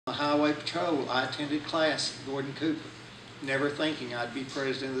Highway Patrol, I attended class at Gordon Cooper, never thinking I'd be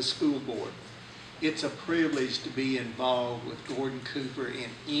president of the school board. It's a privilege to be involved with Gordon Cooper in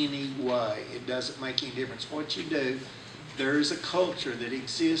any way. It doesn't make any difference what you do. There is a culture that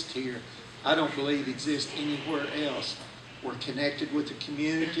exists here I don't believe exists anywhere else. We're connected with the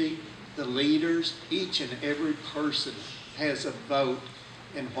community, the leaders. Each and every person has a vote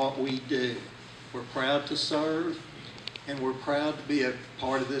in what we do. We're proud to serve, and we're proud to be a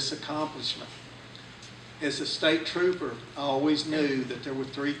part of this accomplishment. As a state trooper, I always knew that there were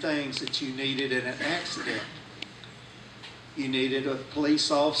three things that you needed in an accident. You needed a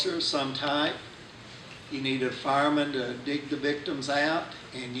police officer of some type, you needed a fireman to dig the victims out,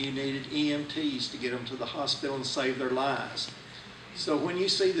 and you needed EMTs to get them to the hospital and save their lives. So when you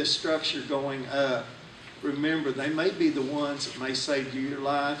see this structure going up, remember they may be the ones that may save your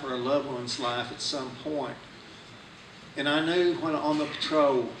life or a loved one's life at some point. And I knew when on the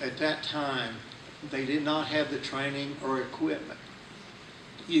patrol at that time, they did not have the training or equipment.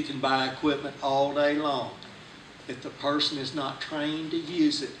 You can buy equipment all day long. If the person is not trained to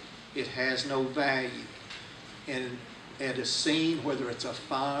use it, it has no value. And at a scene, whether it's a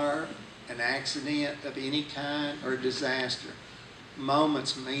fire, an accident of any kind, or a disaster,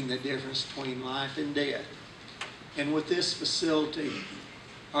 moments mean the difference between life and death. And with this facility,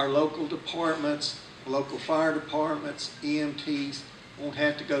 our local departments, local fire departments, EMTs, won't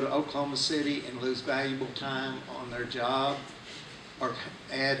have to go to Oklahoma City and lose valuable time on their job or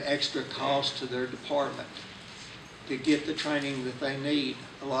add extra cost to their department to get the training that they need.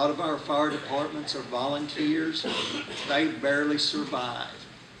 A lot of our fire departments are volunteers. They barely survive.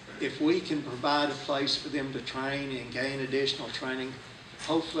 If we can provide a place for them to train and gain additional training,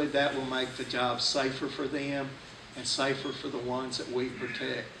 hopefully that will make the job safer for them and safer for the ones that we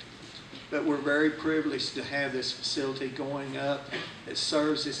protect. But we're very privileged to have this facility going up. It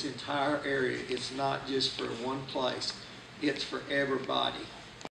serves this entire area. It's not just for one place. It's for everybody.